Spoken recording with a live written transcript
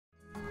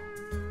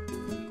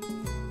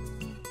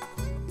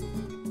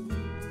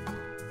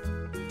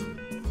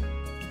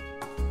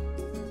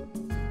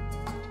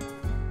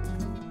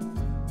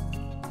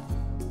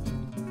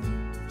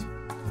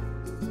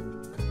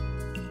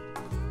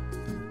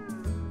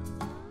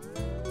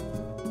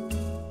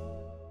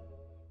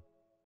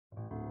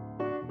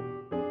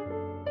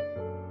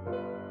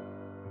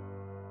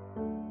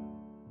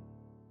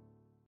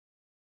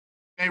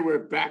Hey, we're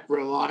back.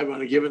 We're live on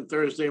a given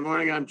Thursday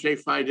morning. I'm Jay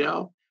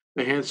Fidell.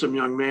 The handsome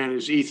young man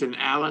is Ethan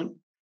Allen.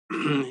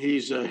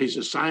 He's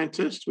a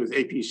scientist with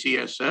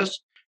APCSS.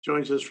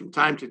 Joins us from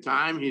time to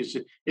time. He's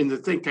in the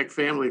ThinkTech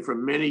family for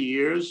many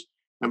years,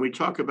 and we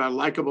talk about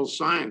likable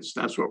science.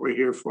 That's what we're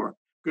here for.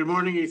 Good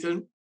morning,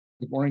 Ethan.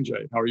 Good morning,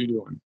 Jay. How are you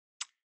doing?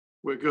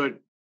 We're good.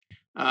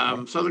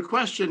 So the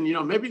question,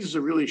 maybe this is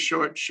a really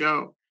short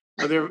show.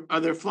 Are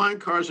there flying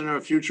cars in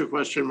our future?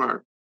 Question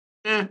mark.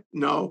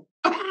 No.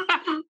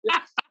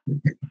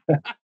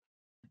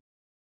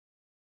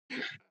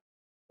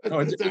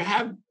 No,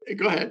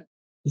 Go ahead.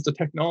 it's a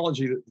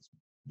technology that's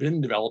been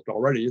developed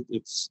already.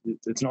 It's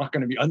not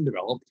going to be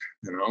undeveloped.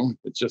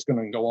 It's just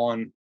going to go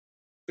on.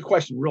 The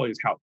question really is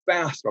how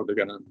fast are they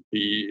going to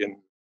be and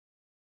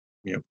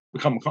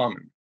become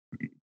common?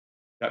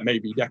 That may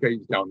be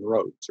decades down the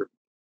road. Certainly.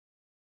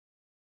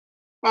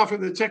 Well,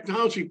 from the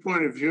technology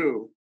point of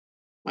view,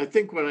 I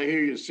think what I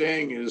hear you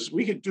saying is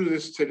we could do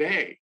this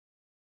today,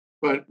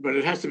 but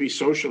it has to be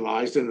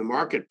socialized in the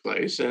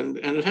marketplace, and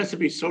it has to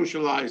be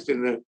socialized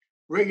in the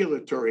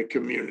regulatory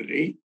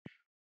community.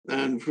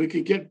 And if we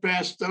could get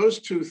past those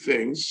two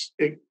things,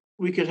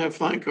 we could have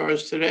flying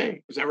cars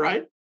today. Is that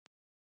right?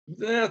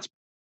 That's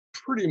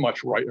pretty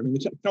much right. I mean,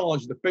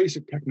 the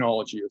basic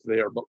technology is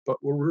there, but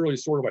we're really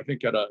sort of, I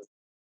think, at a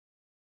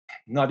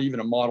not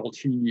even a Model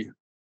T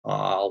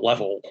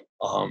level.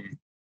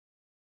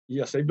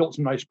 Yes, they built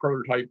some nice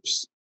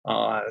prototypes.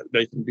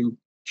 They can do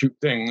cute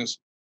things.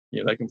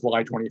 They can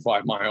fly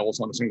 25 miles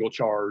on a single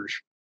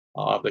charge.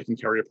 They can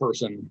carry a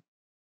person.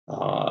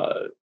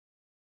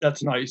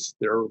 That's nice.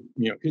 They're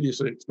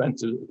hideously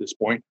expensive at this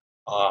point.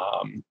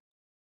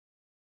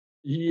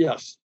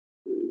 Yes,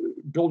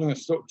 building a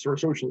sort of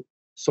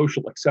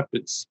social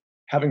acceptance,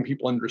 having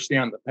people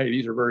understand that, hey,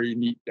 these are very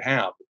neat to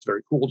have. It's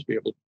very cool to be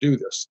able to do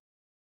this.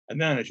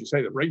 And then, as you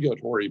say, the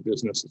regulatory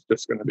business is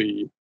just going to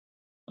be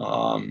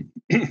a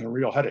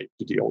real headache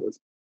to deal with.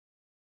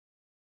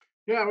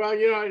 Yeah, well,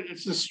 it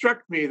just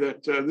struck me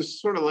that this is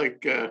sort of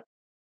like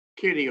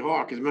Kitty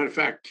Hawk. As a matter of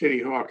fact,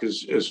 Kitty Hawk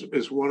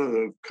is one of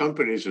the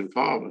companies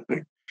involved, I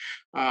think.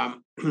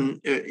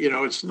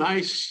 It's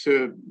nice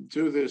to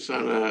do this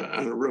on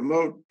a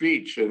remote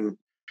beach in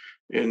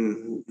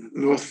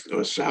North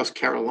or South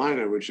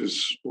Carolina, which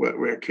is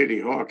where Kitty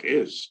Hawk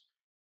is,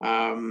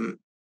 or on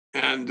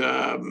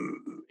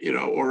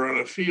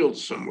a field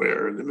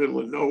somewhere in the middle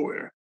of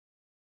nowhere.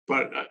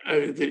 But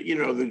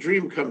the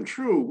dream come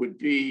true would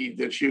be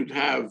that you'd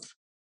have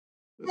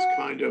this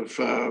kind of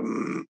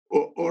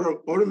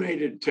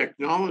automated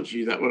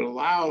technology that would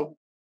allow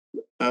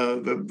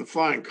the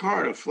flying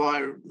car to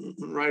fly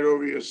right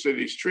over your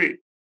city street.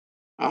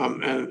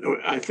 And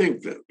I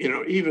think that,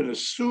 even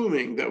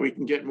assuming that we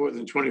can get more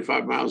than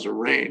 25 miles of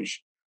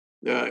range,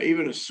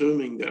 even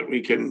assuming that we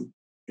can,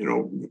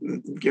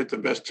 get the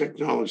best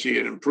technology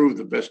and improve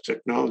the best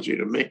technology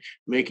to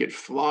make it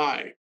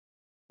fly,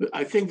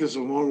 I think there's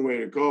a long way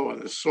to go on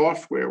the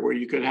software where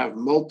you could have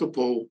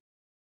multiple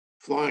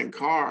flying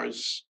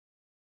cars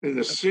in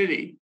the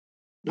city,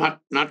 not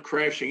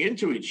crashing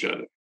into each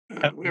other.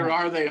 Where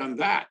are they on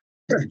that?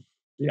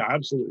 Yeah,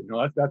 absolutely.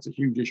 No, that's a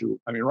huge issue.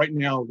 I mean, right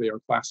now they are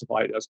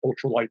classified as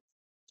ultralight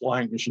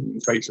flying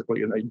machines,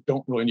 basically, and they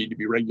don't really need to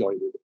be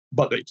regulated.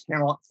 But they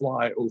cannot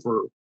fly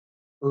over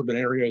urban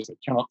areas. They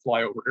cannot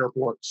fly over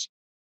airports.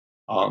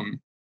 And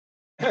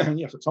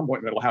yes, at some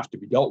point that'll have to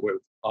be dealt with,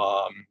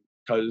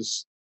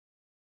 because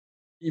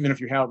even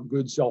if you have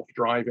good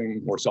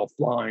self-driving or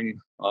self-flying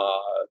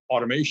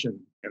automation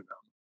in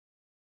them,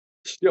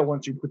 still,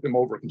 once you put them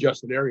over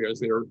congested areas,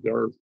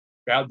 they're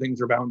bad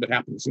things are bound to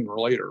happen sooner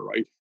or later,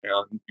 right?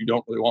 And you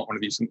don't really want one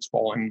of these things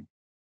falling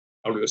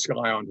out of the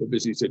sky onto a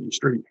busy city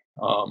street.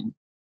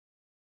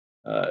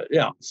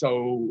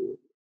 So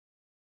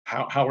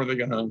how are they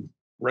going to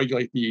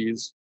regulate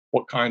these?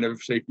 What kind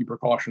of safety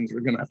precautions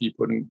are going to have to be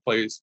put in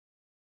place?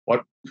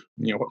 What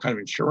kind of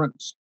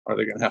insurance are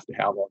they going to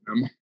have on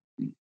them?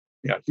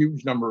 Yeah,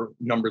 huge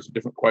numbers of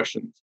different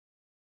questions.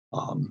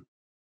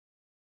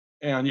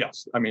 And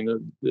yes, I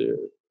mean,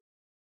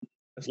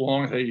 as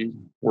long as they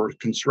were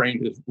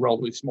constrained to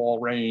relatively small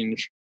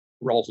range,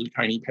 relatively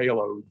tiny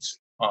payloads,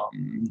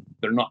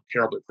 they're not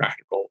terribly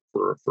practical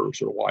for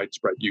sort of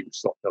widespread use.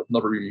 So they'll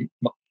never be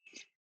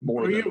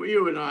more. Well,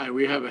 you and I,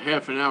 we have a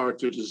half an hour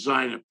to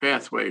design a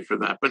pathway for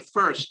that. But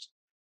first,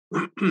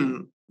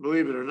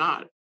 believe it or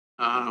not,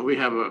 we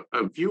have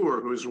a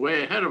viewer who's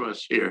way ahead of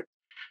us here.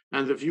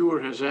 And the viewer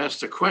has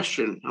asked a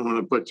question I want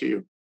to put to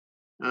you.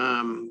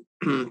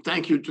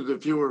 Thank you to the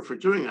viewer for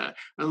doing that.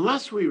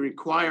 Unless we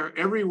require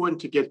everyone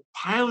to get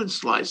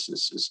pilot's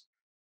licenses,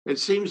 it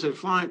seems that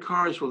flying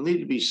cars will need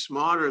to be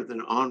smarter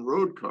than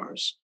on-road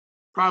cars,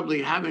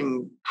 probably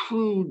having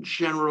true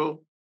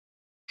general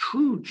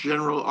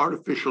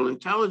artificial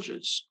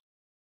intelligence.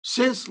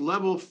 Since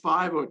level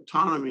 5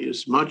 autonomy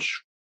is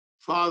much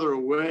farther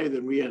away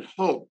than we had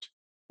hoped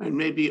and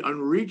may be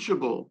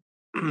unreachable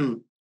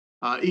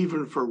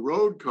even for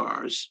road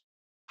cars,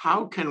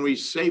 how can we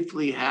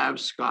safely have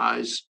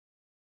skies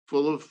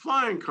full of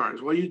flying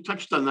cars? Well, you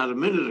touched on that a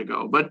minute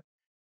ago, but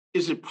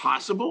is it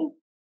possible?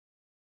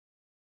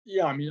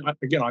 Yeah, I mean,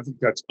 again, I think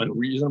that's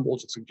unreasonable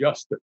to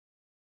suggest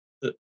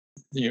that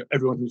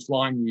everyone who's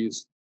flying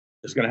these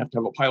is going to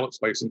have a pilot's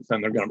license,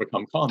 and they're going to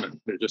become common.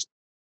 They're just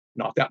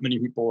not that many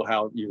people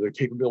have either the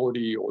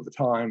capability or the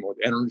time or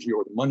the energy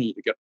or the money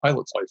to get the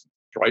pilot's license,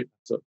 right?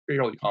 It's a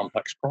fairly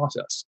complex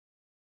process.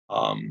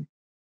 Um,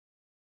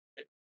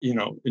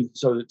 and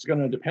so it's going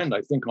to depend,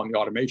 I think, on the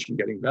automation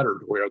getting better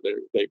to where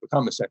they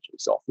become essentially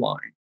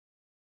self-flying.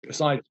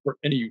 Besides, for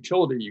any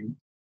utility,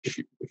 if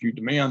you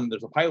demand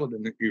there's a pilot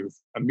in it, you've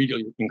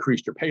immediately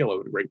increased your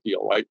payload a great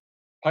deal, right?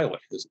 Pilot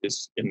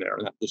is in there,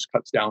 and that just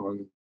cuts down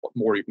on what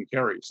more you can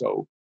carry.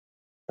 So,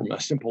 from a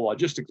simple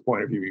logistics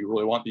point of view, you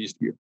really want these to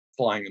be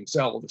flying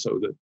themselves, so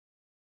that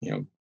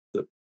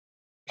the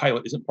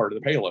pilot isn't part of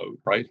the payload,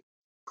 right?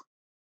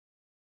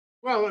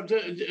 Well,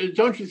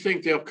 don't you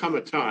think there'll come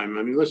a time?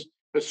 I mean, let's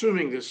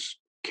assuming this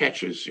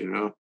catches,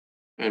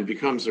 and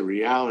becomes a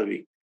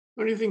reality.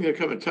 Don't you think there'll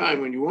come a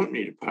time when you won't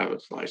need a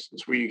pilot's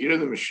license, where you get in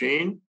the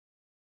machine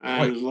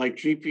Right. and like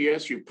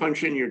GPS, you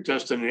punch in your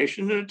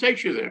destination and it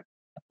takes you there.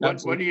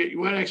 Absolutely.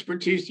 What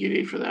expertise do you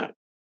need for that?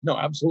 No,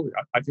 absolutely.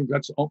 I think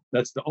that's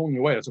the only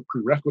way. It's a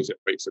prerequisite,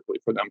 basically,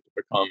 for them to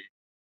become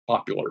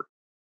popular.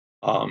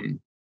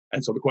 Um,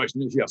 and so the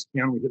question is, yes,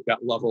 can we get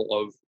that level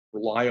of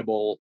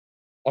reliable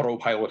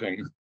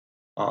autopiloting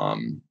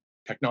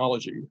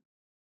technology?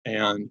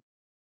 And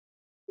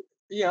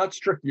yeah, it's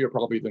trickier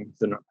probably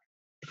than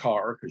a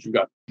car, because you've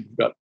got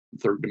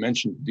third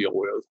dimension to deal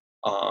with.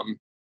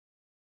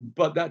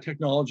 But that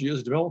technology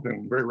is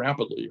developing very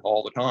rapidly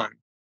all the time.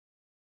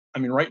 I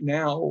mean, right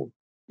now,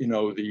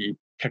 the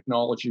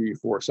technology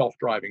for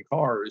self-driving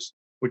cars,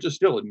 which is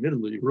still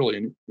admittedly really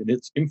in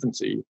its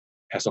infancy,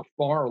 has a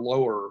far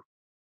lower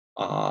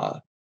uh,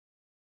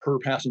 per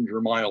passenger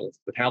mile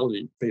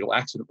fatal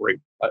accident rate.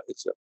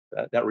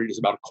 That rate is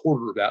about a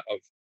quarter of that of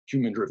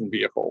human-driven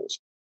vehicles.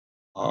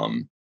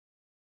 Um,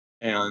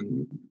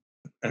 and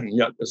and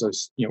yet,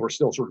 we're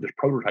still sort of just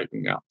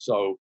prototyping that.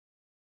 So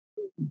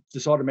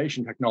this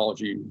automation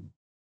technology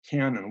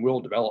can and will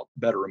develop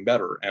better and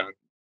better. And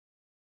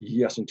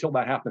yes, until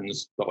that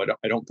happens, though,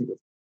 I don't think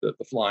that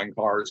the flying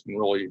cars can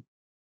really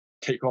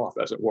take off,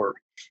 as it were.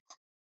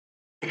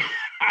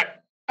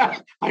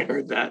 I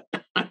heard that.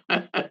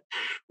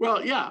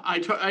 Well, yeah, I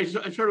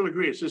totally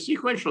agree. It's a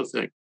sequential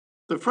thing.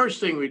 The first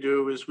thing we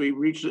do is we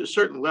reach a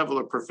certain level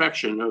of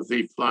perfection of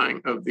the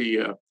flying of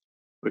the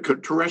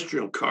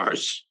terrestrial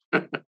cars,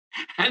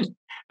 and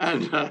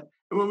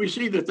when we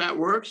see that that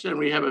works, and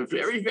we have a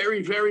very,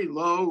 very, very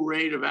low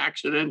rate of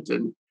accident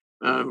and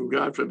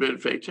God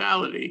forbid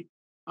fatality,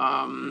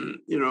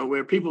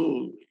 where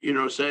people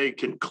say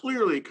can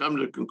clearly come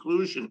to the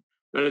conclusion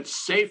that it's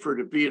safer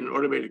to be an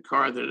automated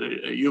car than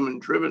a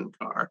human-driven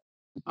car.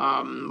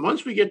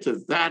 Once we get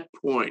to that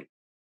point,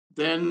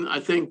 then I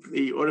think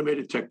the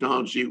automated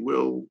technology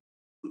will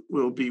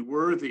be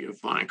worthy of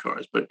flying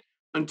cars. But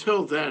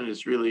until then,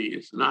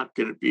 it's not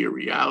going to be a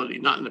reality,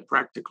 not in the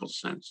practical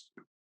sense.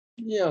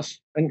 Yes,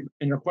 and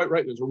you're quite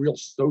right. There's a real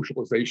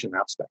socialization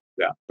aspect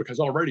to that, because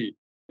already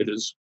it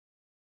is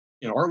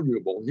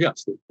arguable,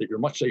 yes, that you're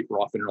much safer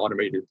off in an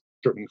automated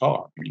driven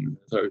car. I mean,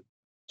 so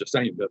just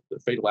saying that the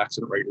fatal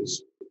accident rate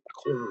is a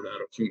quarter of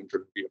that of human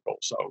driven vehicles.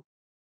 So,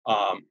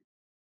 um,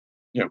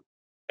 you know,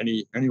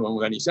 anyone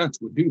with any sense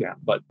would do that,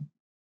 but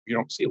you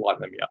don't see a lot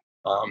of them yet.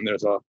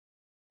 There's a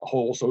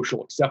whole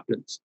social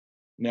acceptance.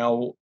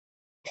 Now,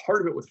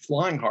 part of it with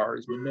flying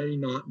cars, there may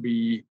not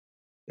be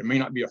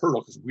a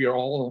hurdle, because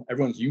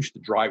everyone's used to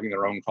driving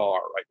their own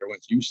car, right?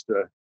 Everyone's used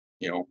to,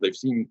 they've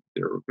seen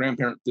their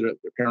grandparents did it,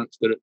 their parents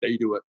did it, they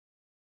do it.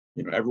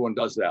 Everyone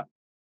does that.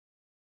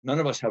 None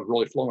of us have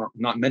really flown,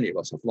 not many of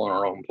us have flown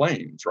our own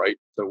planes, right?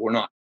 So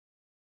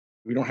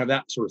we don't have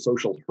that sort of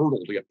social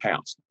hurdle to get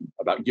past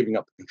about giving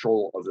up the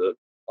control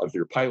of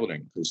your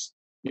piloting, because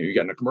you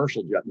get in a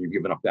commercial jet and you've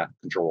given up that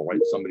control,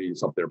 right?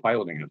 Somebody's up there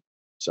piloting it.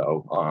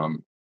 So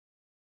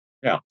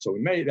yeah, so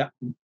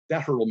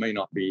that hurdle may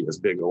not be as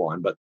big a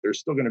one, but there's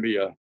still going to be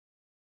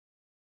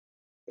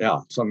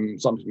some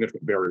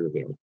significant barrier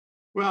there.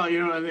 Well,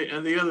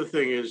 and the other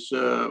thing is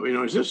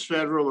this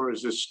federal or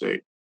is this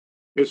state?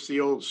 It's the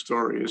old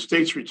story. The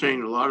states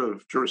retain a lot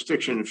of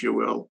jurisdiction, if you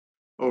will,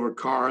 over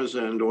cars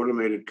and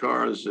automated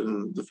cars,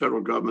 and the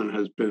federal government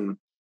has been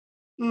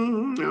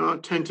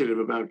tentative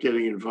about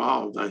getting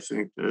involved. I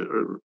think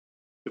or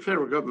the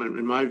federal government,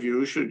 in my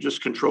view, should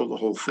just control the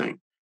whole thing.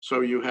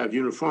 So you have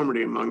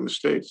uniformity among the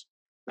states.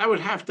 That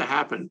would have to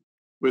happen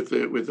with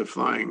the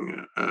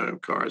flying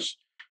cars.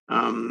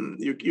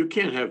 You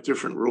can't have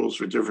different rules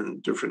for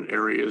different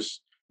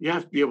areas. You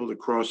have to be able to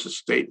cross the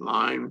state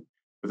line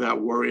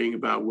without worrying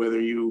about whether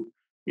you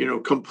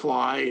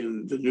comply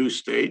in the new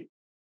state.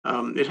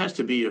 It has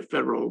to be a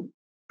federal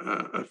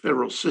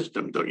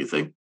system, don't you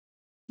think?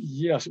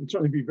 Yes, it would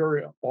certainly be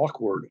very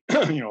awkward.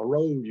 A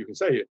road, you can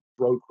say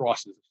road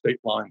crosses the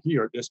state line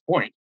here at this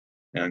point,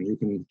 and you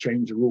can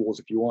change the rules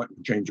if you want, you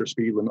can change your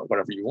speed limit,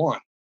 whatever you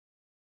want.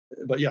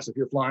 But yes, if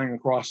you're flying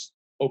across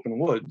open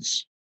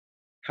woods,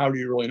 how do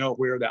you really know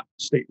where that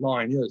state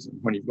line is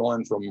when you've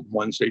gone from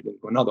one state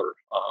into another?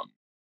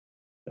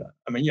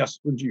 I mean, yes,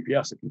 with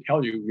GPS, it can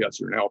tell you, yes,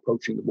 you're now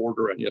approaching the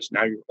border, and yes,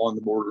 now you're on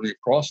the border and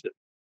you've crossed it.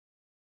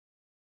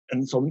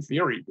 And so, in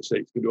theory, the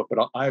states can do it,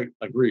 but I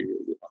agree.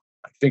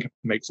 I think it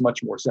makes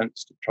much more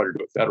sense to try to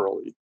do it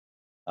federally.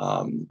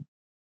 Um,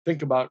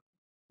 think about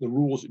the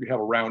rules that you have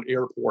around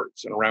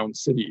airports and around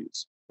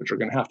cities, which are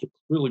going to have to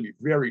really be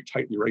very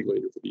tightly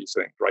regulated for these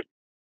things, right?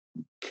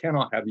 You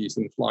cannot have these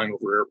things flying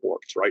over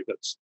airports, right?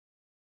 That's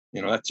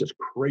just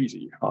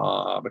crazy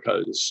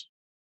because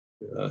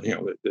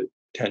the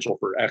potential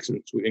for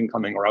accidents with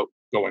incoming or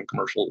outgoing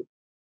commercial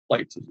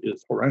flights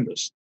is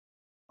horrendous.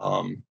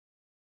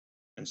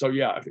 And so,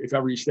 yeah, if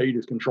every state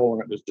is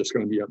controlling it, there's just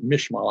going to be a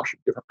mishmash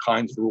of different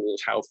kinds of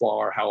rules: how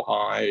far, how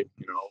high,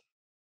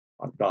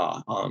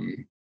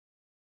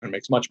 it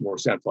makes much more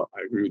sense. I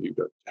agree with you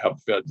to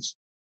have feds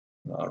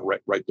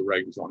write the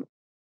regs on it.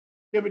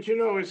 Yeah, but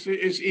it's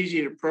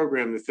easy to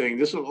program the thing.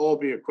 This will all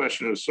be a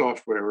question of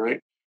software,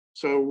 right?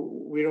 So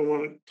we don't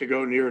want it to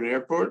go near an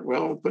airport.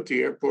 Well, put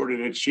the airport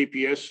in its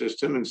GPS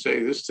system and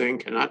say this thing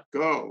cannot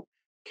go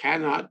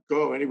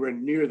anywhere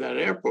near that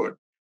airport.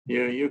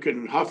 You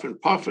can huff and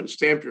puff and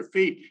stamp your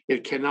feet.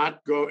 It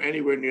cannot go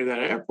anywhere near that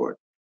airport.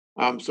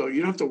 So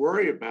you don't have to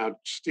worry about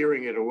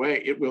steering it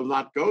away. It will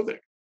not go there.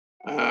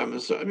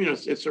 So I mean,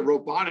 it's a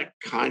robotic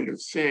kind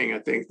of thing. I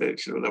think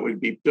that would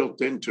be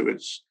built into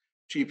its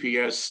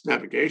GPS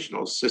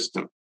navigational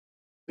system.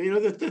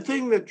 The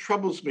thing that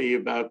troubles me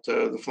about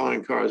the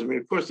flying cars. I mean,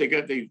 of course, they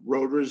got these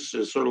rotors,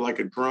 sort of like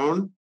a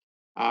drone,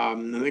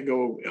 and they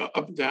go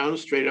up and down,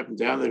 straight up and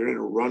down. They're in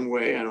a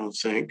runway. I don't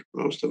think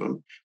most of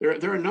them. There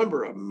are a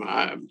number of them.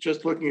 I'm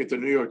just looking at the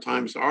New York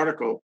Times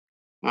article.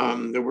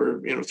 There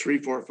were 3,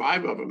 4,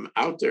 5 of them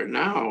out there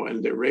now,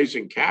 and they're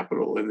raising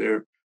capital and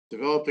they're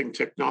developing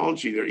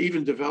technology. They're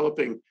even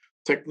developing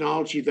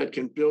technology that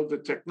can build the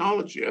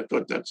technology. I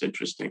thought that's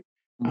interesting.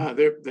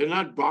 They're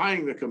not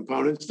buying the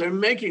components; they're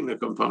making the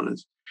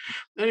components.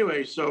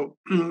 Anyway, so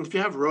if you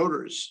have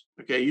rotors,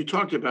 okay, you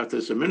talked about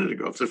this a minute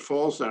ago. If it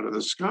falls out of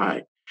the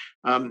sky,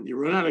 you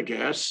run out of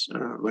gas,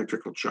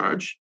 electrical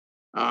charge.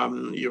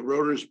 Your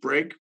rotors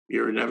break.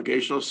 Your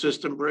navigational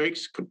system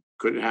breaks.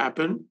 Could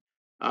happen.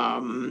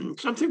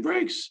 Something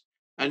breaks,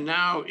 and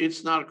now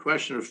it's not a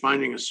question of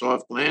finding a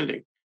soft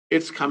landing.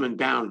 It's coming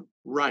down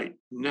right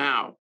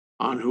now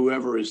on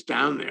whoever is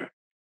down there.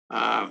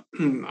 I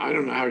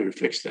don't know how you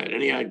fix that.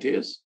 Any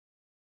ideas?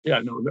 Yeah,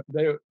 no,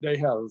 they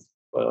have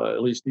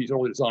at least these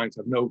early designs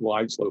have no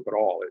glide slope at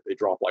all. They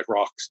drop like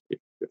rocks if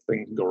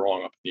things go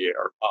wrong up in the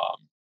air.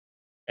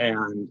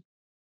 And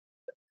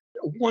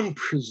one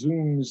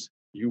presumes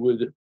you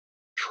would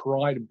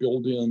try to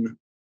build in,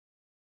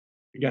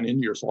 again,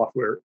 into your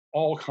software,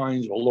 all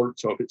kinds of alerts.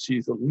 So if it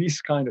sees the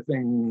least kind of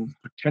thing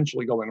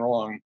potentially going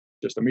wrong,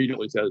 just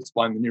immediately says,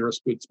 find the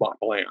nearest good spot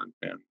to land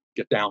and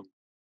get down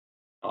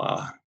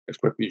as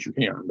quickly as you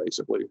can,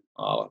 basically.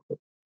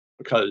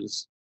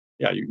 Because,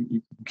 yeah,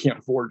 you can't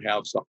afford to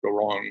have stuff go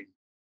wrong.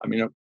 I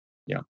mean, a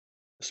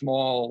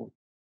small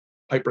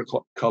Piper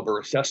Cub or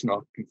a Cessna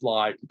can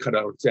fly, can cut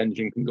out its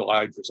engine, can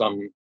glide for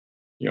some,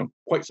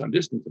 quite some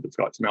distance if it's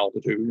got some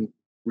altitude, and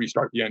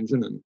restart the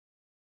engine and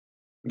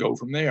go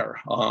from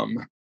there.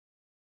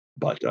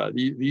 But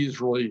these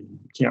really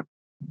you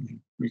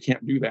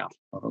can't do that.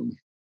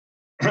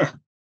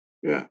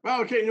 Yeah.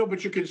 Well, okay.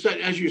 But you can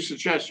as you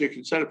suggest, you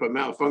can set up a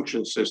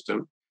malfunction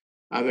system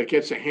that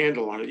gets a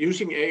handle on it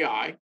using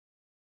AI.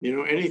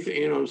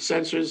 Anything.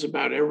 Sensors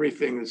about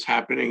everything that's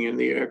happening in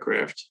the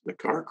aircraft, the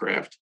car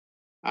craft,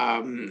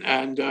 and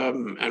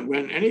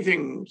when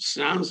anything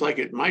sounds like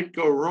it might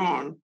go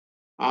wrong,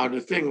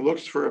 the thing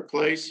looks for a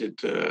place.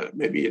 It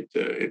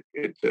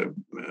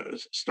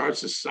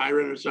starts a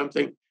siren or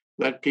something,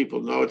 let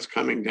people know it's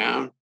coming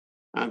down,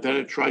 and then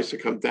it tries to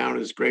come down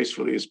as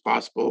gracefully as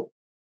possible,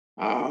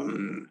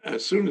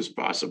 as soon as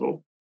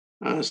possible,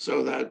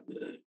 so that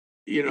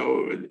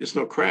it's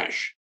no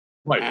crash.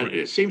 Right. And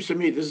it seems to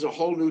me this is a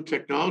whole new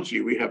technology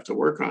we have to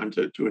work on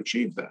to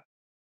achieve that.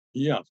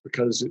 Yes,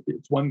 because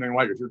it's one thing,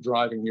 like if you're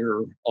driving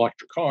your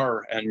electric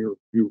car and your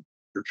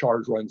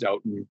charge runs out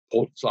and you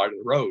pull to the side of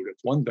the road,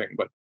 it's one thing.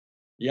 But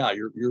yeah,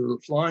 your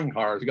flying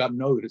car has got to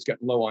know that it's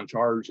getting low on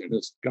charge and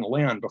it's going to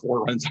land before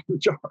it runs out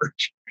of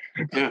charge.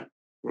 Yeah,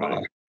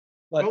 right.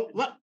 Well,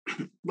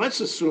 let's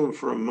assume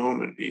for a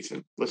moment,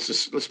 Ethan.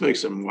 Let's make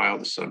some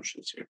wild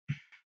assumptions here.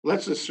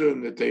 Let's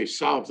assume that they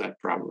solve that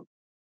problem.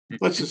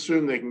 Let's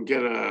assume they can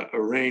get a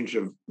range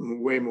of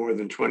way more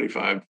than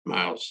 25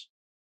 miles.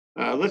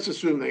 Let's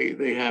assume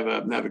they have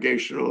a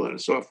navigational and a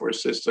software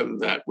system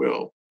that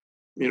will,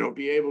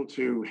 be able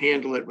to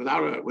handle it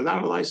without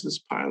a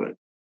licensed pilot,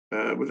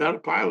 without a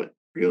pilot.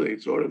 Really,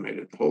 it's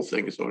automated. The whole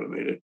thing is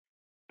automated.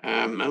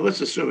 And let's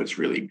assume it's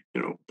really,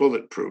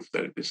 bulletproof,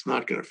 that it's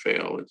not going to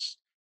fail. It's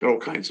got all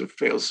kinds of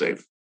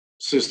fail-safe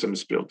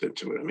systems built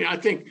into it. I mean, I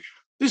think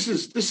this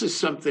is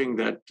something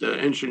that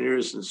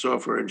engineers and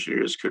software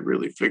engineers could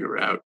really figure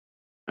out,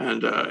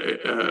 and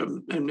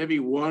maybe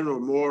one or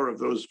more of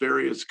those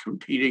various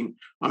competing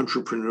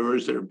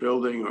entrepreneurs that are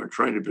building or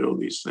trying to build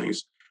these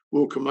things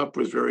will come up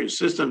with various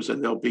systems,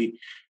 and they'll be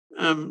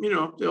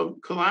they'll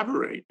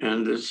collaborate,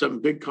 and there's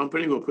some big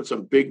company will put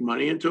some big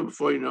money into it.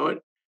 Before you know it,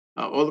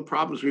 all the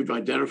problems we've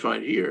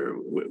identified here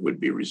would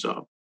be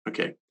resolved.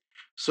 Okay,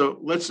 so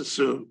let's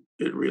assume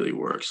it really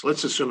works.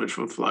 Let's assume it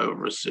from fly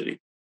over a city.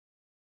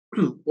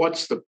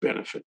 What's the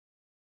benefit?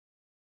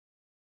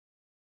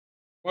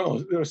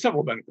 Well, there are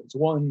several benefits.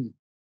 One,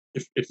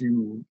 if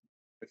you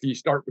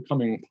start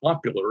becoming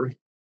popular,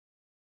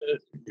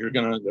 they're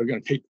gonna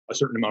take a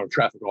certain amount of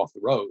traffic off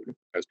the road,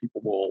 as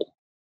people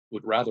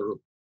would rather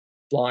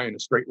fly in a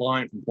straight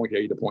line from point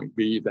A to point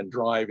B than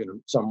drive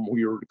in some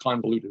weird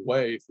convoluted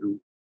way through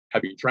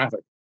heavy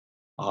traffic.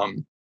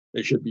 Um,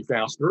 they should be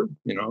faster.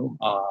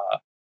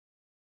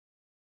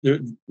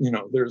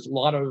 There's a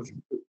lot of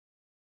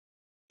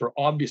for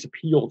obvious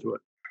appeal to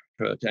it,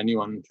 to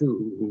anyone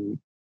too who.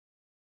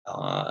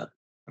 I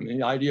mean,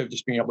 the idea of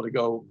just being able to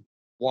go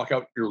walk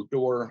out your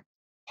door,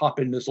 pop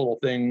in this little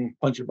thing,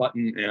 punch a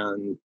button,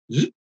 and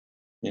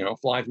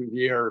fly through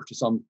the air to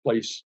some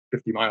place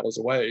 50 miles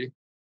away,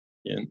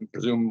 in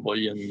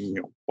presumably in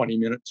 20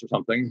 minutes or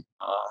something,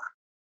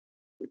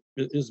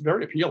 is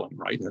very appealing,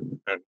 right? And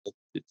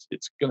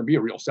it's going to be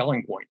a real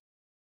selling point.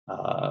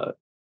 Uh,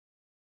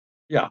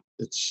 yeah,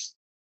 it's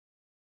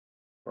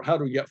or how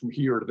do we get from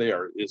here to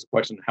there is a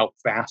question. How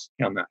fast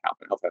can that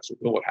happen? How fast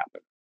will it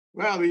happen?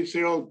 Well, it's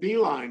the old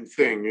beeline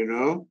thing, you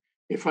know.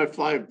 If I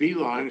fly a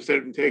beeline instead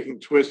of taking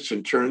twists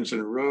and turns in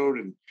the road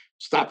and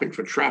stopping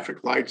for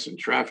traffic lights and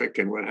traffic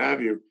and what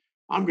have you,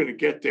 I'm going to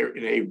get there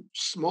in a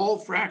small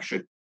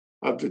fraction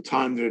of the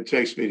time that it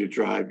takes me to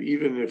drive,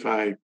 even if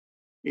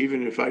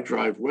I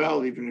drive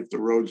well, even if the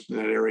roads in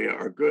that area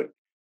are good.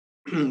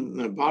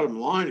 The bottom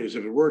line is,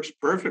 if it works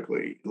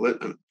perfectly,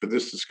 for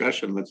this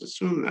discussion, let's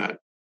assume that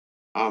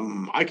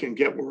I can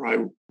get where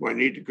I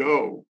need to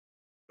go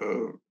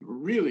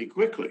really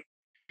quickly.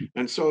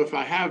 And so if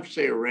I have,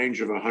 say, a range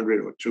of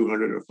 100 or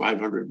 200 or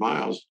 500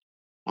 miles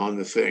on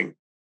the thing,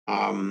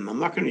 I'm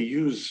not going to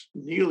use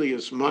nearly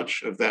as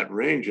much of that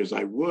range as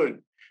I would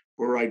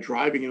were I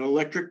driving an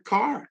electric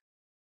car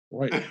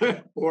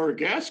Right, or a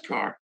gas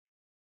car.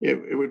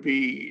 It would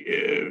be,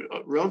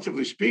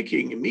 relatively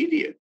speaking,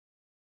 immediate.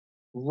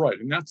 right.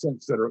 In that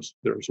sense,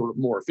 they're sort of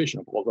more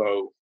efficient,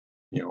 although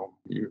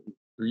you're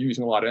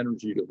using a lot of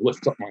energy to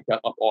lift something like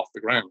that up off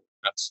the ground.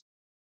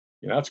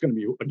 That's going to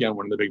be, again,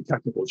 one of the big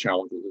technical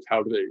challenges is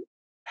how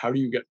do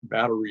you get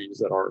batteries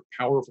that are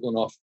powerful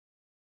enough,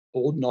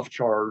 hold enough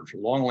charge,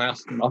 long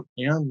lasting enough,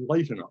 and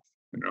light enough.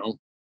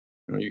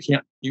 You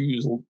can't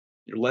use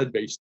your lead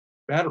based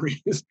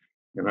batteries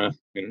in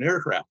an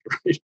aircraft,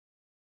 right?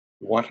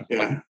 You want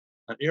Yeah.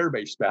 an air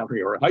based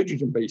battery or a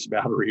hydrogen based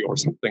battery or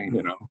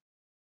something.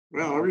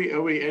 Well, are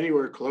Uh, we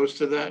anywhere close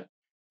to that?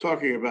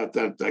 Talking about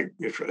that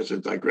as a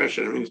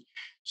digression, I mean, it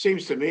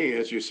seems to me,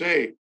 as you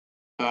say,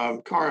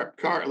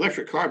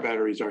 electric car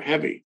batteries are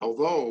heavy.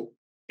 Although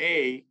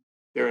A,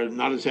 they're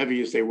not as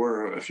heavy as they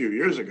were a few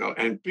years ago,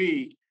 and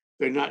B,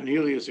 they're not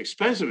nearly as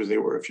expensive as they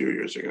were a few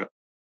years ago.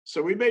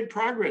 So we made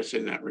progress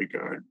in that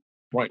regard.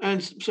 right.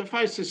 And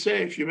suffice to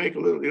say, if you make a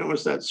little,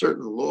 it's that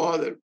certain law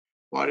that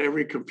what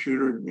every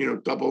computer,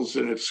 doubles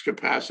in its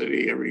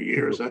capacity every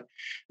year. So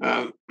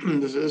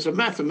there's a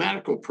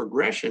mathematical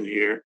progression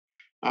here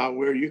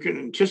where you can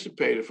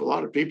anticipate if a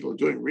lot of people are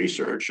doing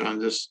research on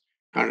this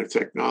kind of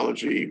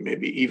technology,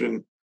 maybe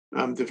even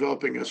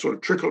developing a sort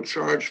of trickle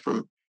charge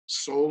from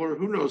solar.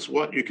 Who knows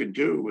what you could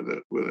do with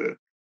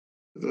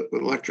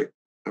electric,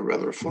 or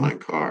rather a Mhm. flying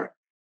car.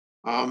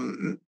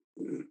 Um,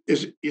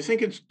 you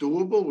think it's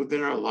doable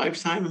within our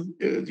lifetime?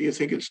 Do you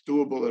think it's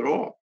doable at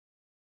all?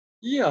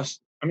 Yes.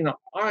 I mean,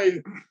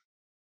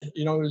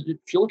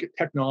 if you look at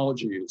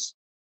technologies,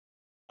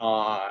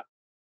 uh,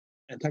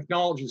 and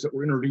technologies that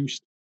were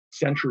introduced a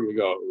century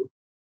ago,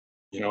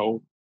 you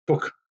know,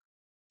 took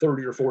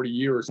 30 or 40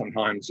 years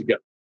sometimes to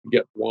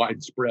get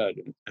widespread.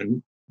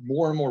 And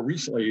more and more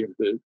recently,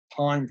 the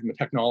time from the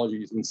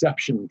technology's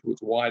inception to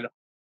its wide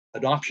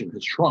adoption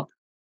has shrunk.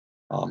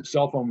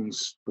 Cell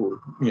phones were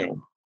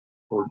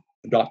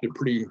adopted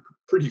pretty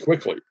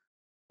quickly.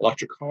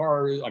 Electric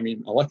cars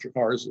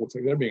looks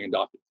like they're being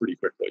adopted pretty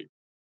quickly.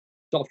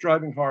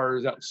 Self-driving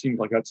cars, that seems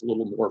like that's a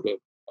little more of a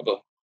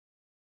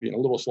being a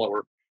little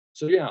slower.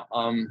 So yeah,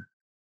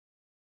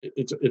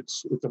 it's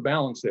a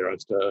balance there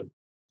as to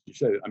you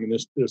said. I mean,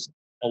 there's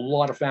a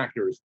lot of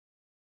factors.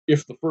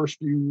 If the first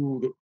few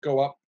that go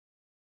up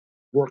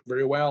work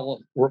very well,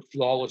 work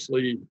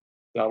flawlessly,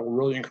 that'll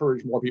really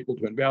encourage more people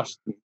to invest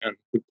and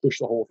could push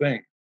the whole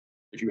thing.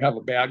 If you have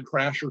a bad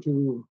crash or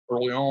two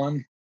early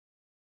on,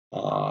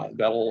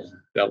 that'll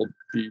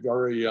be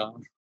very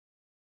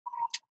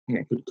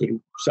could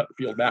set the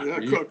field back for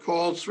That you.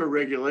 calls for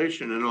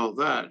regulation and all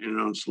that,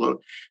 slow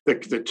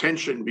the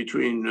tension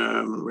between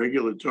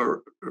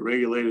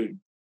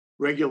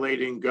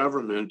regulating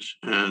government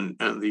and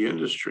the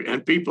industry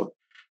and people.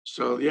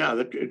 So yeah,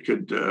 that it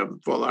could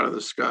fall out of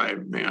the sky,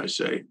 may I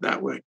say,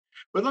 that way.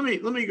 But let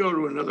me go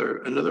to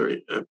another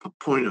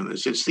point on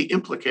this. It's the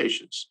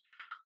implications.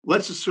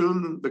 Let's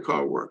assume the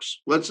car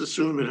works. Let's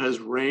assume it has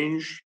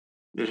range,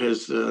 it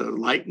has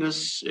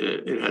lightness,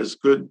 it has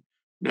good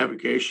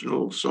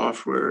navigational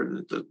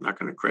software that's not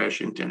going to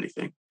crash into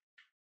anything.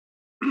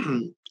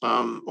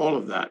 All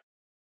of that.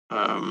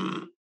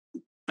 Um,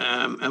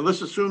 and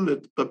let's assume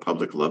that the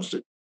public loves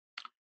it.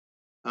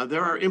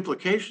 There are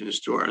implications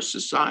to our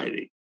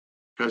society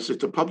because if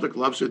the public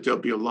loves it, there'll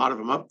be a lot of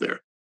them up there.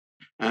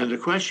 And the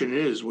question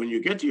is, when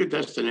you get to your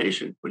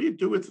destination, what do you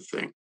do with the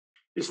thing?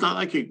 It's not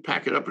like you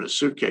pack it up in a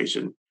suitcase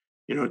and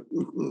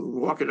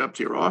walk it up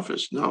to your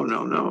office. No,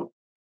 no, no.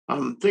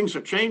 Things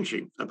are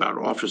changing about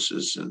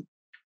offices, and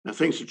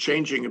things are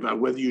changing about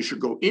whether you should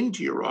go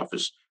into your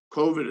office.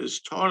 COVID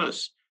has taught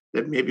us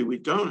that maybe we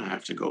don't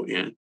have to go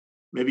in.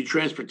 Maybe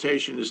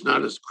transportation is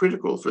not as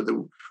critical for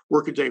the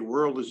workaday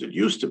world as it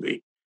used to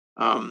be.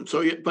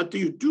 But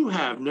you do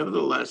have,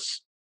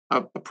 nevertheless,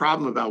 a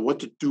problem about what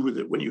to do with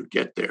it when you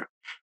get there.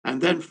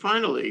 And then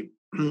finally,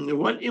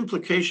 what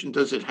implication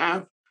does it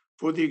have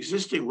for the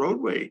existing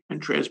roadway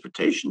and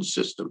transportation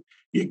system?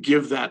 You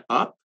give that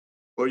up,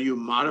 or you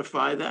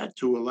modify that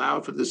to allow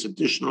for this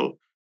additional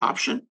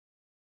option?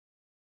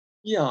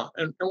 Yeah,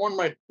 and one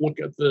might look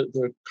at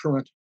the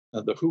current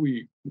the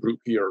Hui group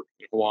here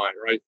in Hawaii,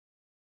 right?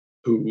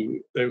 Who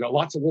they've got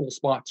lots of little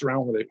spots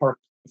around where they park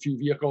a few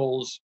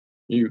vehicles.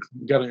 You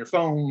get on your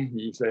phone,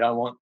 you say, I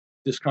want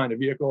this kind of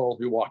vehicle.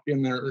 You walk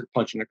in there,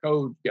 punch in a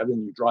code, get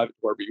in, you drive it to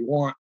wherever you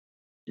want.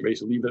 You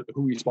basically leave it at the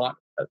Hui spot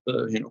at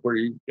the where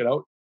you get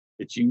out.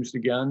 It's used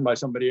again by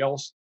somebody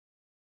else.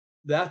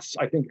 That's,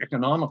 I think,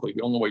 economically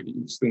the only way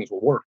these things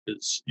will work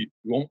is you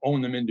won't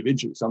own them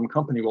individually. Some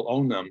company will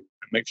own them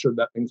and make sure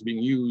that thing's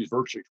being used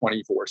virtually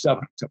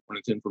 24/7, except when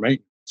it's in for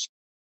maintenance.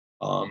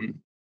 Um,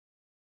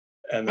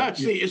 and that,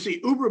 It's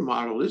the Uber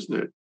model, isn't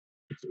it?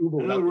 it's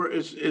Uber In other without.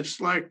 words,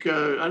 it's like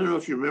I don't know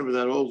if you remember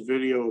that old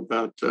video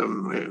about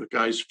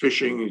guys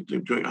fishing,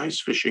 doing ice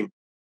fishing,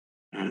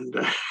 and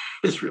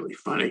it's really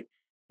funny.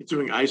 He's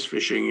doing ice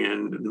fishing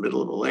in the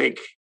middle of a lake,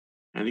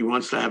 and he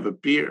wants to have a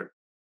beer,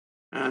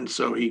 and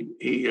so he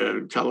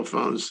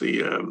telephones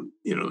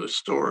the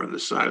store on the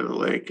side of the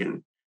lake,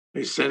 and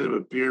they send him a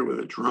beer with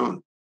a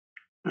drone.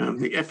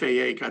 The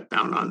FAA got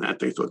down on that.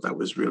 They thought that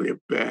was really a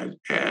bad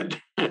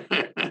ad.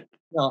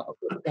 No,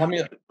 I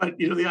mean, But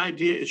the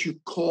idea is you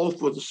call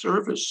for the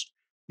service,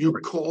 you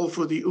right, call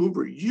for the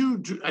Uber. You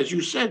do, as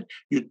you said,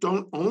 you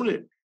don't own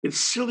it. It's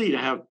silly to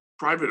have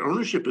private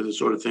ownership of this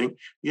sort of thing.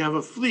 You have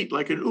a fleet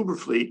like an Uber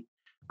fleet,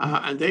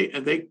 and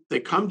they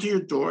come to your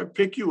door,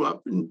 pick you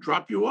up, and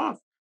drop you off.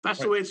 That's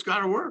the right. way it's got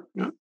to work.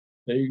 Yeah.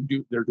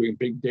 They're doing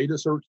big data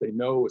search. They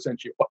know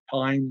essentially what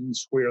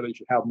times where they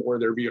should have more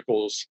of their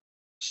vehicles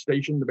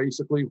stationed,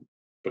 basically,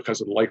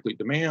 because of the likely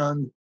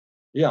demand.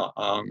 Yeah,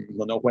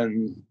 they'll know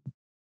when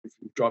if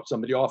you drop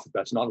somebody off, if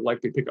that's not a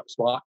likely pickup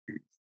spot,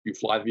 you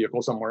fly the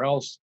vehicle somewhere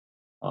else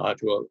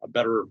to a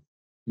better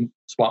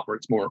spot where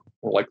it's more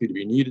likely to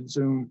be needed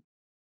soon.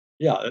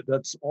 Yeah,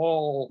 that's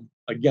all.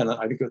 Again,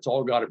 I think that's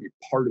all got to be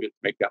part of it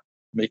to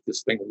make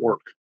this thing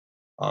work.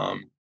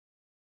 Um,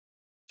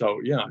 so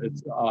yeah,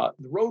 it's the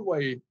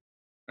roadway.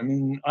 I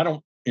mean, I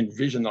don't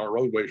envision our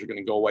roadways are going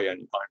to go away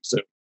anytime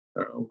soon.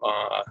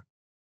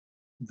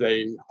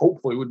 They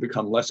hopefully would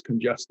become less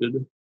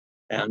congested,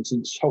 and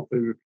since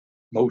hopefully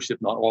most,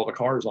 if not all, the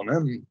cars on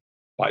them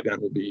by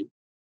then will be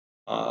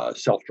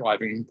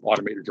self-driving,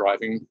 automated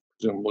driving,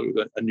 presumably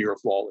with a near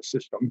flawless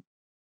system,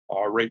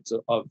 our rates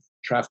of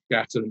traffic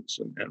accidents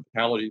and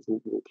fatalities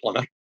will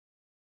plummet.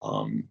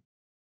 Um,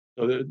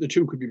 so the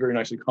two could be very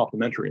nicely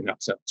complementary in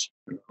that sense.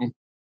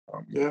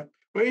 Yeah.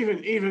 Well,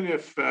 even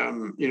if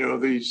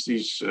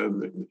these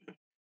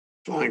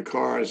flying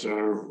cars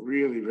are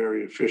really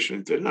very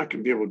efficient, they're not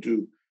going to be able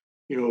to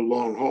do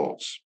long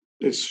hauls.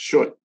 It's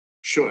short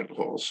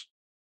hauls,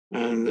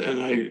 and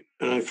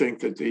I think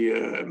that the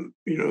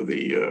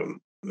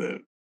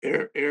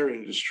air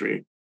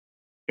industry,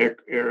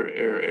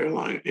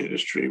 airline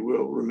industry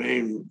will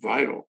remain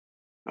vital.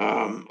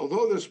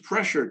 Although there's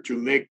pressure to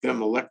make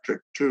them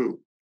electric too,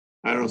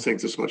 I don't think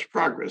there's much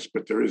progress,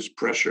 but there is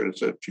pressure.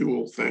 It's a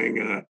fuel thing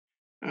and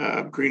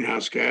a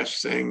greenhouse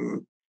gas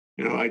thing.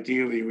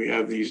 Ideally, we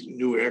have these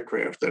new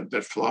aircraft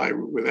that fly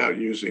without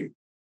using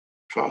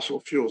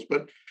fossil fuels.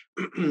 But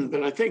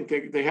but I think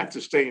they have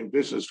to stay in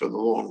business for the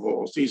long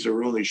hauls. These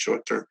are only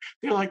short term.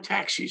 They're like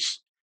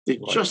taxis. They're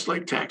Right. just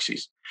like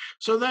taxis.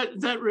 So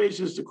that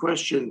raises the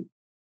question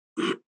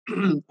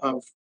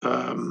of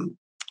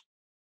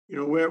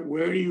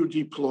where do you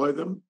deploy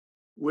them?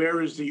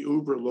 Where is the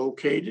Uber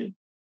located?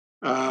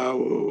 Uh,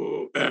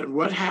 and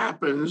what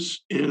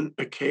happens in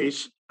a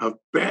case of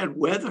bad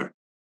weather?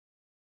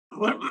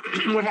 What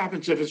what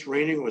happens if it's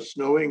raining or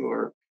snowing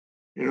or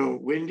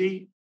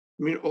windy?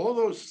 I mean, all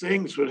those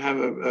things would have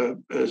a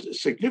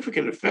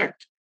significant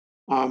effect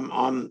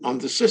on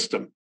the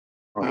system.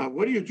 Right.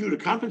 What do you do to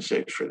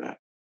compensate for that?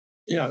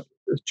 Yeah.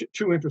 There's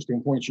two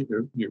interesting points you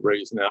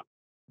raised in that.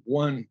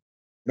 One,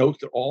 note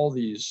that all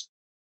these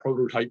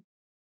prototype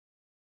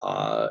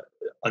uh,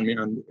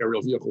 unmanned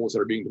aerial vehicles that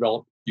are being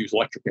developed use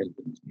electric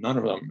engines. None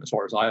of them, as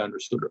far as I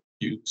understood it,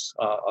 use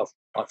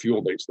a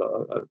fuel-based,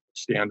 a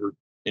standard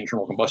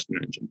internal combustion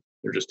engine.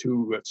 They're just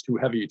it's too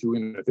heavy, too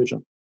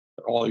inefficient.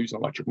 They're all using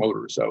electric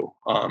motors. So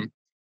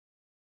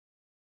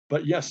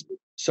but yes,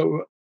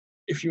 so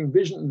if you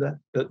envision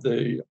that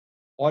the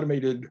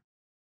automated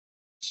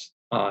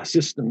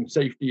system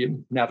safety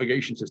and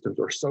navigation systems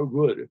are so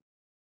good,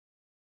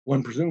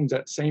 one presumes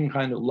that same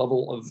kind of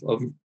level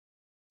of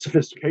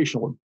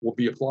sophistication will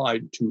be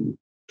applied to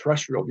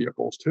terrestrial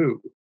vehicles too.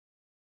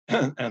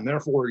 And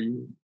therefore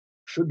you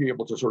should be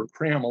able to sort of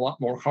cram a lot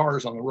more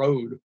cars on the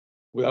road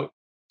without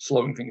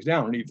slowing things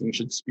down, and even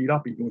should speed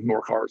up even with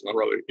more cars on the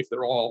road if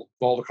all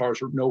the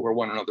cars know where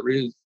one another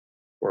is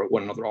or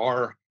one another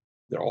are.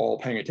 They're all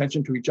paying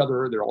attention to each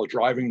other. They're all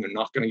driving. They're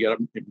not going to get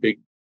in big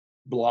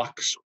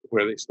blocks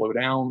where they slow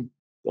down.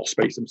 They'll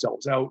space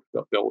themselves out.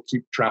 They'll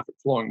keep traffic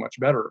flowing much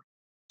better.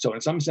 So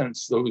in some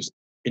sense, those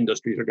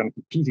industries are going to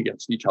compete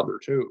against each other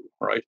too,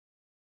 right?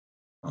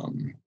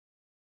 Um,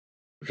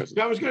 because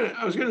Yeah,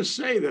 I was gonna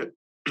say that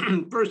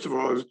first of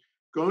all, is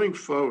going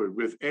forward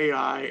with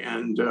AI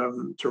and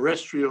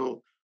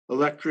terrestrial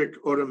electric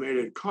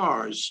automated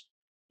cars,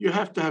 you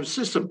have to have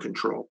system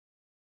control.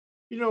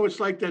 You know, it's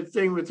like that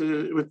thing with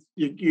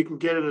you can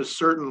get in a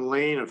certain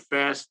lane, a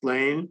fast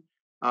lane,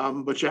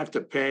 but you have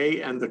to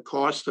pay, and the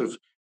cost of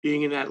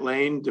being in that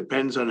lane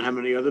depends on how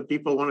many other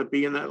people want to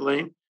be in that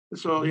lane.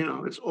 It's all, Mhm. you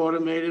know, it's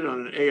automated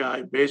on an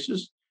AI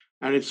basis,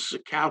 and it's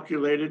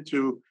calculated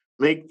to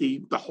make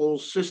the whole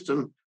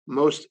system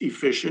most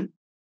efficient.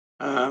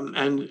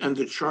 And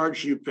the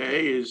charge you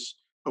pay is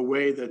a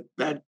way that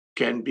that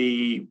can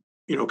be,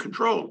 you know,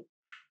 controlled.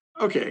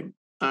 Okay,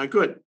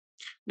 good.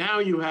 Now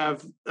you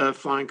have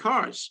flying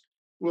cars.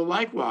 Well,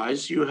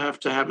 likewise, you have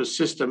to have a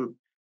system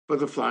for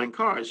the flying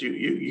cars.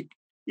 You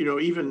know,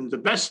 even the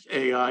best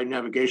AI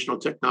navigational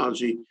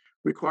technology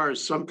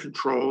requires some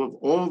control of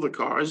all the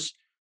cars.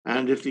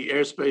 And if the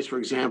airspace, for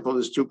example,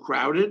 is too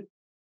crowded,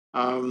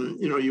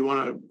 you know, you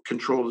want to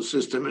control the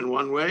system in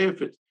one way.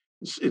 If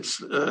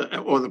it's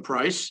or the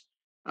price.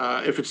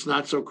 If it's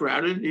not so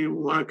crowded, you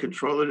want to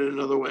control it in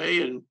another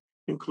way, and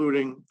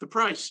including the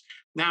price.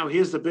 Now,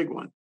 here's the big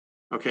one.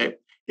 Okay,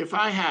 if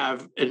I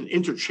have an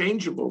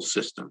interchangeable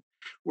system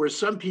where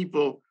some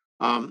people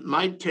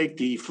might take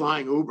the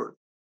flying Uber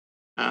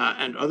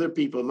and other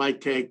people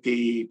might take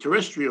the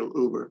terrestrial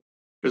Uber,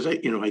 because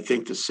you know, I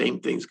think the same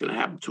thing's going to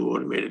happen to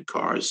automated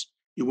cars.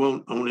 You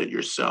won't own it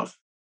yourself.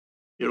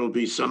 It'll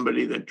be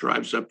somebody that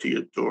drives up to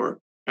your door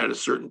at a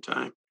certain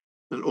time,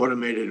 an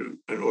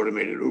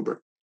automated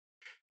Uber.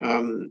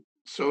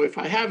 So if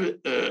I have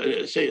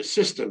say a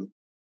system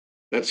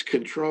that's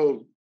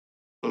controlled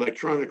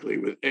electronically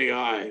with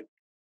AI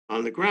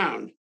on the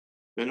ground,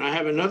 then I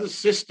have another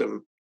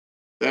system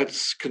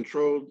that's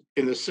controlled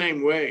in the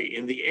same way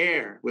in the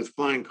air with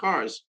flying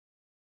cars.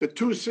 The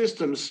two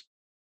systems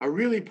are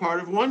really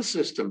part of one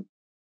system,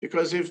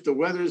 because if the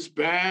weather's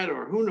bad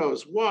or who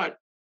knows what,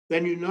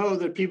 then you know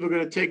that people are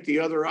going to take the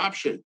other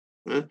option.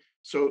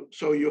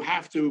 So you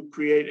have to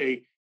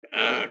create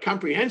a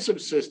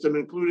comprehensive system,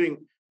 including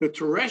the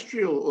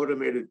terrestrial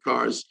automated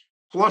cars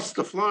plus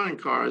the flying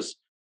cars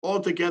all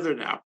together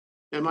now.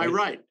 Am I right,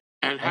 right?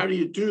 And right, how do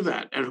you do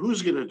that? And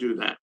who's going to do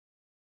that?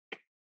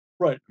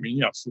 right. I mean,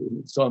 yes,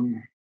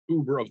 some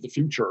Uber of the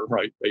future,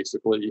 right?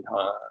 Basically,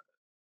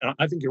 and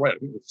I think you're right. I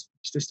think the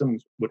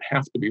systems would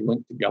have to be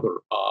linked together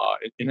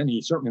in any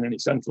certainly in any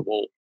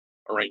sensible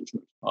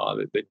arrangement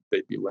that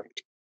they'd be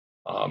linked.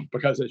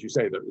 Because, as you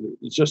say,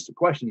 it's just a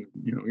question.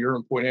 You know, you're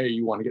in point A,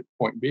 you want to get to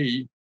point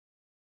B.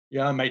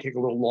 Yeah, it may take a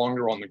little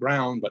longer on the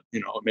ground, but you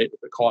know, maybe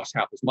if it costs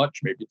half as much,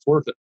 maybe it's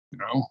worth it. You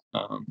know,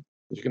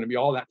 there's going to be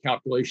all that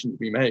calculation to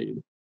be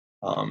made.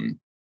 Um,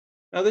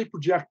 Now they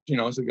project, you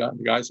know, as the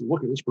guys who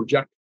look at this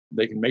project,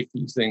 they can make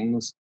these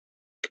things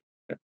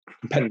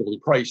competitively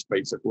priced,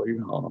 basically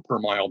on a per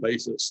mile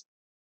basis.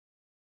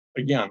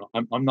 Again,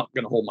 I'm not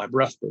going to hold my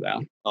breath for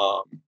that.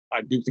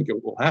 I do think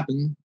it will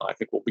happen. I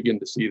think we'll begin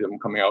to see them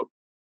coming out.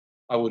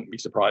 I wouldn't be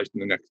surprised in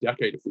the next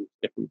decade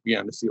if we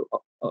began to see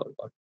a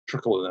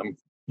trickle of them.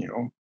 You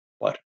know,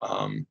 but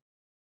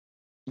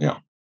yeah,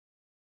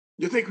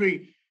 You think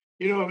we,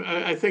 you know,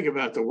 I think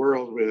about the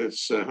world with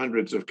its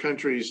hundreds of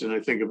countries, and I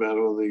think about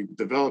all the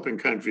developing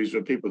countries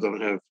where people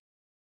don't have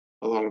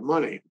a lot of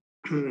money.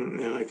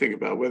 And I think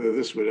about whether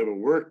this would ever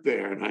work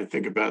there. And I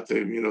think about the,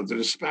 you know, the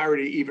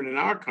disparity even in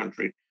our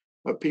country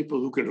of people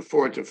who could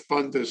afford to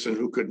fund this and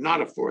who could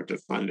not afford to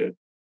fund it.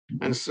 mhm,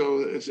 And so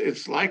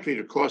it's likely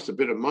to cost a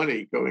bit of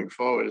money going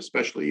forward,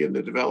 especially in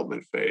the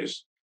development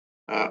phase,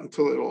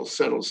 until it all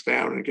settles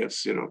down and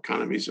gets, you know,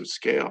 economies of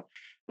scale.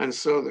 And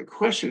so the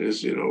question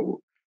is, you know,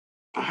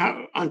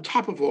 how, on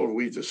top of all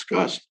we've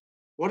discussed,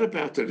 what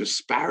about the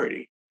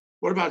disparity?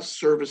 What about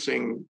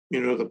servicing,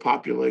 you know, the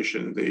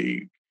population,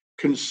 the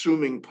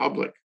consuming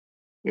public,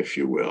 if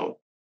you will,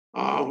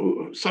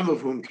 some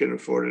of whom can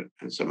afford it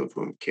and some of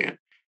whom can't?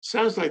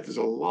 Sounds like there's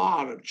a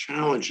lot of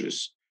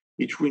challenges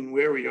between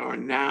where we are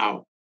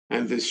now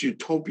and this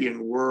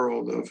utopian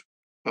world of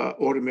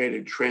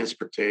automated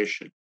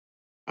transportation.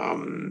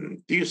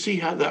 Do you see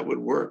how that would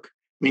work?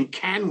 I mean,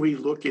 can we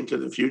look into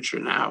the future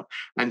now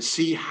and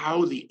see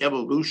how the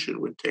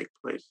evolution would take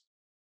place?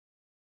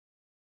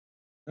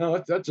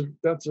 no,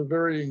 that's a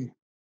very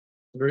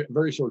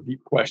very sort of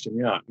deep question.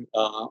 Yeah,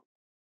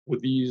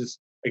 with these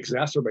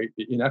exacerbate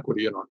the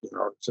inequity in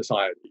our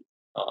society?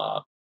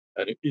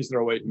 And is there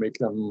a way to make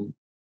them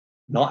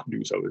not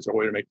do so? Is there a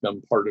way to make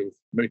them part of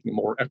making a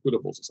more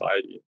equitable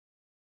society?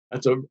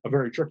 That's a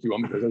very tricky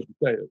one because, as you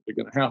say, they're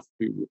going to have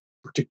to,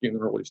 particularly in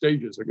the early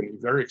stages, they're going to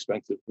be very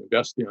expensive to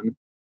invest in,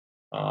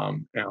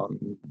 and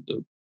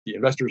the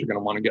investors are going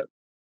to want to get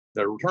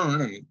their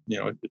return. And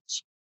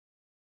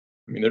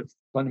I mean,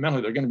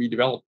 fundamentally they're going to be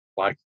developed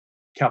by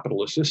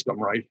capitalist system,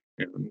 right?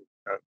 And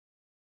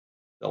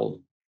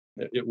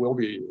it will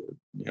be,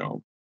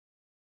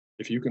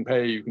 if you can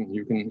pay, you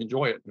can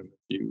enjoy it, and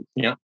if you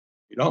can't,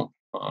 you don't.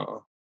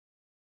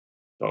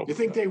 You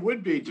think they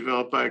would be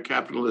developed by a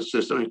capitalist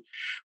system? I mean,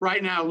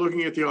 right now,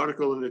 looking at the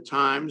article in the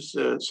Times,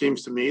 it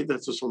seems to me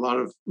that there's a lot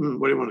of,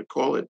 what do you want to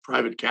call it,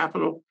 private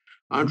capital,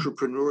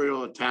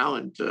 entrepreneurial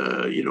talent,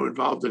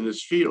 involved in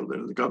this field,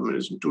 and the government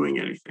isn't doing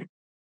anything.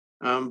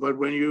 But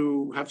when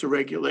you have to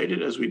regulate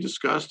it, as we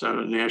discussed, on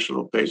a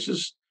national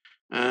basis,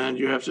 and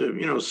you have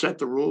to, set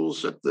the rules,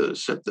 set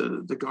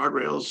the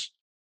guardrails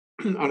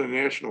on a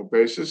national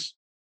basis,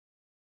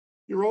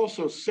 you're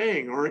also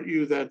saying, aren't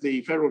you, that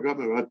the federal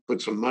government ought to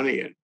put some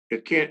money in?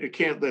 It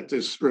can't let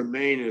this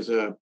remain as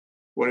a,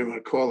 what do you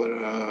want to call it,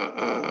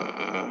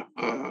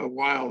 a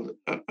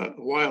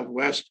wild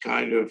west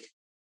kind of,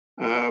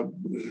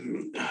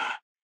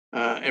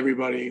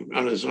 everybody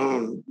on his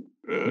own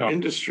No,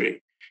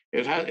 industry.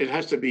 It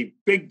has to be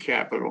big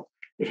capital.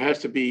 It has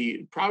to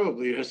be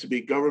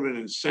government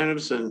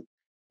incentives and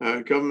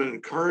government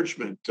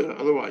encouragement.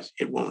 Otherwise,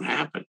 it won't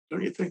happen.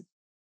 Don't you think?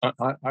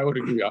 I would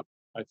agree.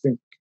 I think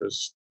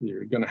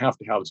you're going to have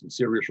some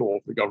serious role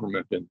for the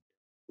government in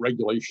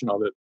regulation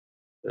of it,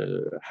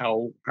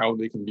 how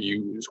they can be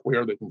used,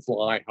 where they can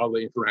fly, how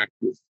they interact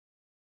with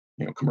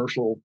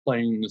commercial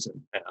planes,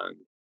 and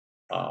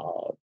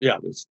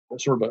there's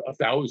sort of a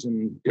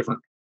thousand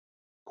different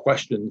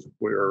questions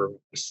where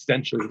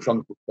essentially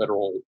some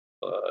federal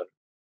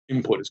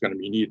input is going to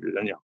be needed,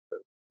 and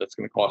that's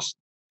going to cost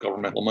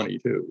governmental money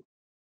too.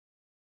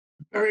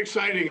 Very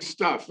exciting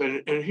stuff.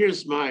 And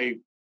here's my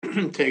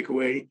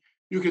takeaway.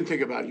 You can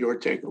think about your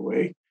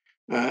takeaway.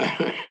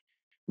 Uh,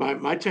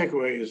 my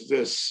takeaway is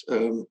this: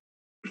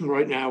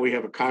 right now, we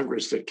have a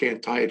Congress that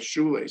can't tie its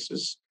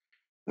shoelaces.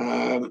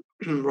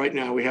 Right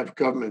now, we have a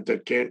government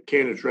that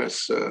can't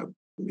address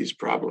these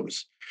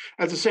problems.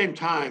 At the same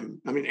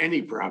time, I mean,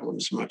 any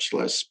problems, much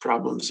less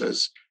problems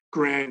as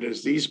grand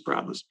as these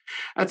problems.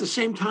 At the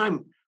same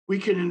time, we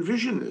can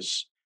envision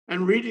this.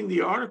 And reading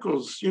the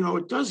articles,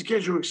 it does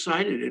get you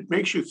excited. It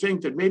makes you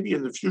think that maybe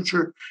in the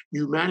future,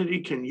 humanity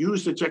can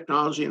use the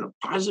technology in a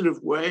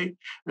positive way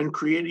and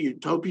create a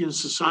utopian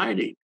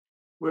society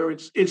where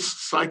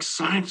it's like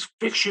science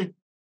fiction.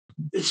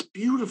 It's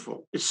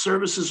beautiful. It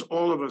services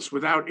all of us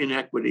without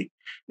inequity.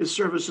 It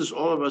services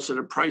all of us at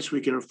a price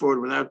we can afford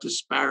without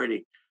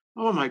disparity.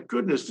 Oh my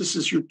goodness, this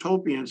is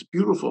utopian. It's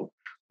beautiful.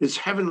 It's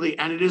heavenly,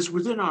 and it is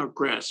within our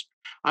grasp.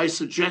 I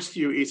suggest to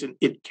you, Ethan,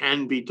 it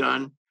can be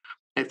done.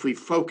 If we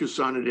focus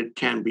on it, it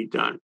can be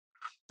done.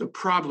 The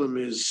problem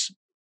is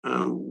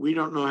we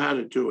don't know how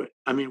to do it.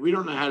 I mean, we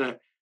don't know how to,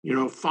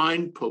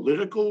 find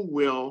political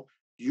will,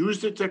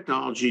 use the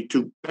technology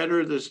to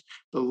better the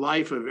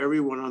life of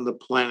everyone on the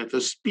planet,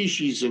 the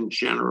species in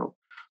general.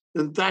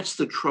 And that's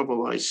the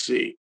trouble I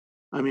see.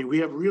 I mean, we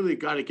have really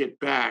got to get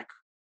back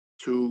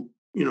to,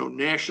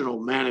 national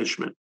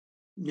management,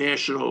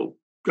 national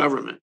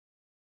government.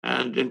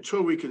 And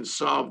until we can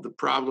solve the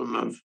problem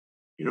of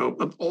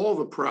all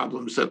the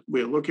problems that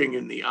we're looking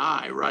in the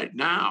eye right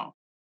now,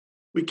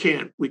 we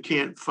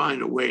can't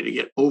find a way to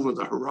get over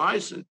the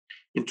horizon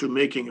into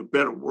making a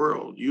better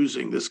world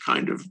using this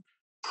kind of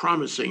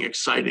promising,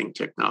 exciting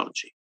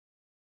technology.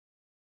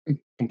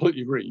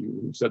 Completely agree.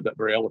 You said that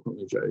very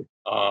eloquently, Jay.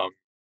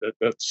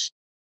 That's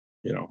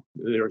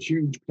there's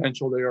huge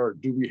potential there.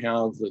 Do we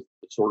have the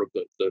sort of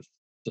the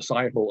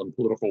societal and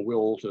political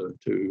will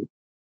to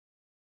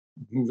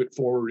move it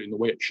forward in the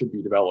way it should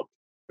be developed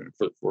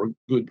for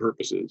good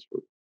purposes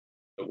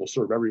that will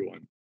serve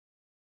everyone?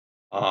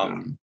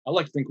 I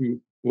like to think we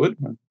would,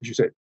 as you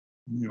say.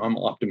 I'm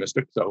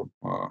optimistic, so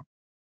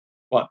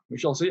but we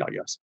shall see, I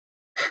guess.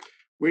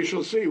 We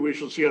shall see. We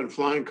shall see on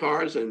flying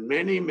cars and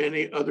many,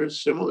 many other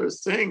similar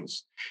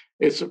things.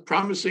 It's a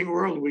promising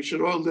world. We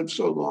should all live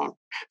so long.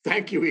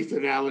 Thank you,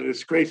 Ethan Allen.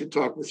 It's great to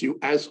talk with you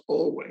as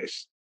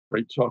always.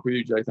 Great to talk with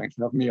you, Jay. Thanks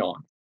for having me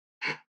on.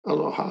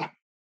 Aloha.